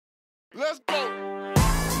Let's go.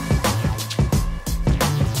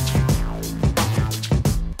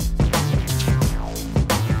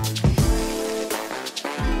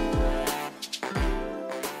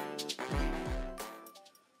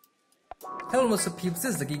 Hello what's up peeps, this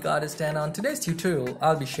is the Geek Artist, and on today's tutorial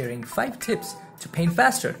I'll be sharing 5 tips to paint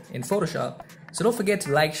faster in Photoshop. So don't forget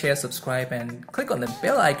to like, share, subscribe and click on the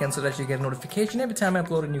bell icon so that you get a notification every time I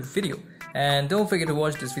upload a new video. And don't forget to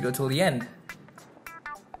watch this video till the end.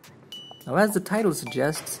 Now as the title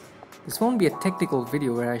suggests, this won't be a technical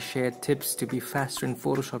video where I share tips to be faster in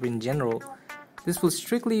Photoshop in general. This will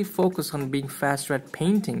strictly focus on being faster at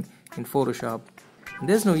painting in Photoshop. And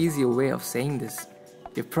there's no easier way of saying this.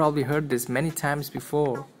 You've probably heard this many times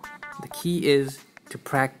before. The key is to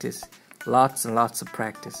practice, lots and lots of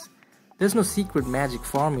practice. There's no secret magic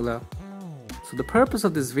formula. So the purpose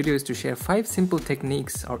of this video is to share 5 simple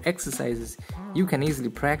techniques or exercises you can easily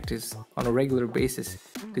practice on a regular basis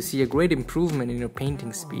to see a great improvement in your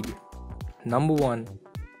painting speed. Number 1.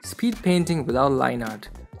 Speed painting without line art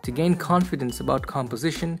to gain confidence about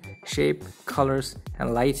composition, shape, colors,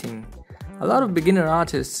 and lighting. A lot of beginner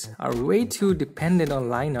artists are way too dependent on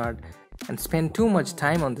line art and spend too much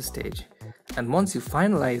time on the stage. And once you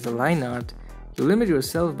finalize a line art, you limit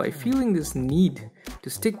yourself by feeling this need to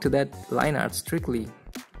stick to that line art strictly.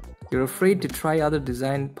 You're afraid to try other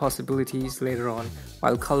design possibilities later on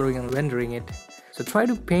while coloring and rendering it. So try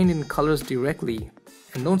to paint in colors directly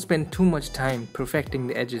and don't spend too much time perfecting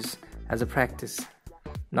the edges as a practice.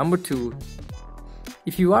 Number 2.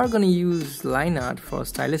 If you are going to use line art for a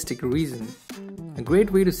stylistic reason, a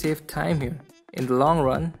great way to save time here in the long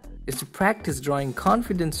run is to practice drawing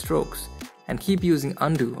confident strokes and keep using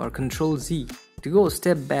undo or Ctrl Z to go a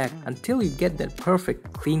step back until you get that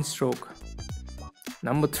perfect clean stroke.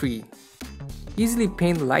 Number 3. Easily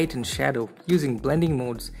paint light and shadow using blending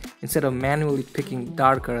modes instead of manually picking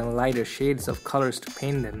darker and lighter shades of colors to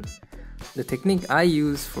paint them. The technique I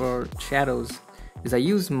use for shadows is I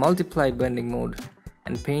use multiply blending mode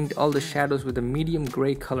and paint all the shadows with a medium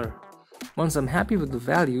gray color. Once I'm happy with the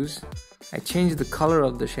values, I change the color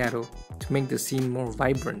of the shadow to make the scene more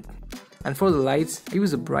vibrant. And for the lights, I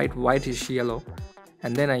use a bright whitish yellow,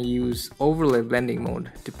 and then I use overlay blending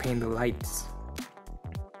mode to paint the lights.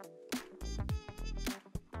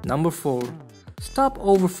 Number 4. Stop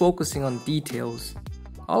over focusing on details.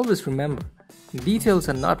 Always remember, details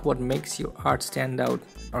are not what makes your art stand out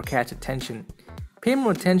or catch attention. Pay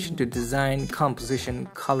more attention to design, composition,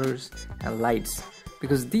 colors, and lights,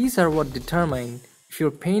 because these are what determine if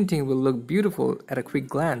your painting will look beautiful at a quick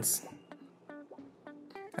glance.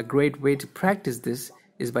 A great way to practice this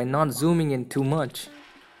is by not zooming in too much.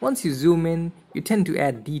 Once you zoom in, you tend to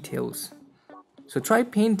add details. So try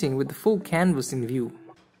painting with the full canvas in view.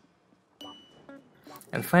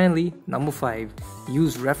 And finally, number 5.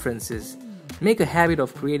 Use references. Make a habit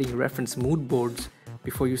of creating reference mood boards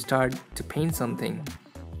before you start to paint something.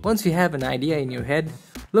 Once you have an idea in your head,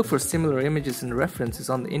 look for similar images and references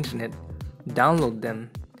on the internet, download them,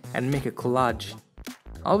 and make a collage.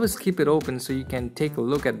 Always keep it open so you can take a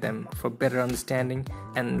look at them for better understanding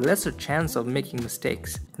and lesser chance of making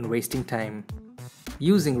mistakes and wasting time.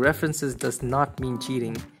 Using references does not mean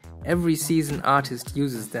cheating. Every seasoned artist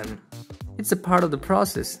uses them. It's a part of the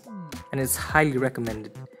process, and it's highly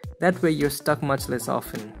recommended. That way you're stuck much less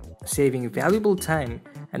often, saving valuable time,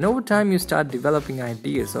 and over time you start developing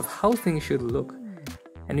ideas of how things should look,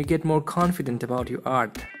 and you get more confident about your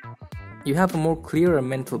art. You have a more clearer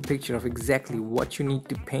mental picture of exactly what you need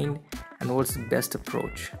to paint and what's the best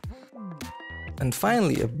approach. And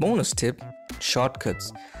finally, a bonus tip: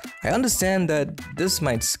 shortcuts. I understand that this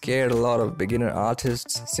might scare a lot of beginner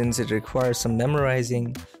artists since it requires some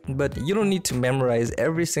memorizing, but you don't need to memorize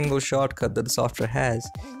every single shortcut that the software has.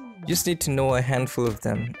 You just need to know a handful of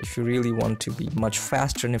them if you really want to be much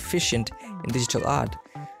faster and efficient in digital art.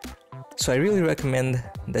 So I really recommend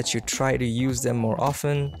that you try to use them more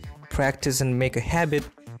often, practice and make a habit,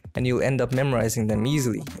 and you'll end up memorizing them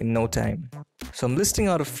easily in no time. So I'm listing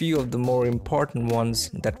out a few of the more important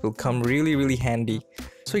ones that will come really handy.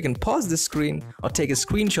 So you can pause this screen or take a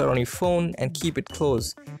screenshot on your phone and keep it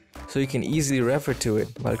close so you can easily refer to it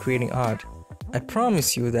while creating art. I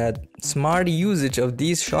promise you that smart usage of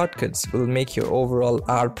these shortcuts will make your overall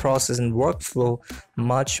art process and workflow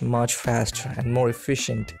much faster and more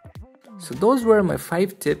efficient. So those were my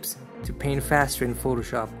 5 tips to paint faster in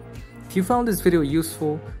Photoshop. If you found this video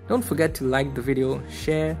useful, don't forget to like the video,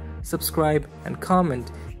 share, subscribe, and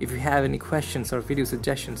comment if you have any questions or video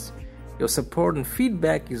suggestions. Your support and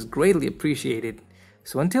feedback is greatly appreciated.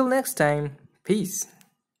 So until next time, peace.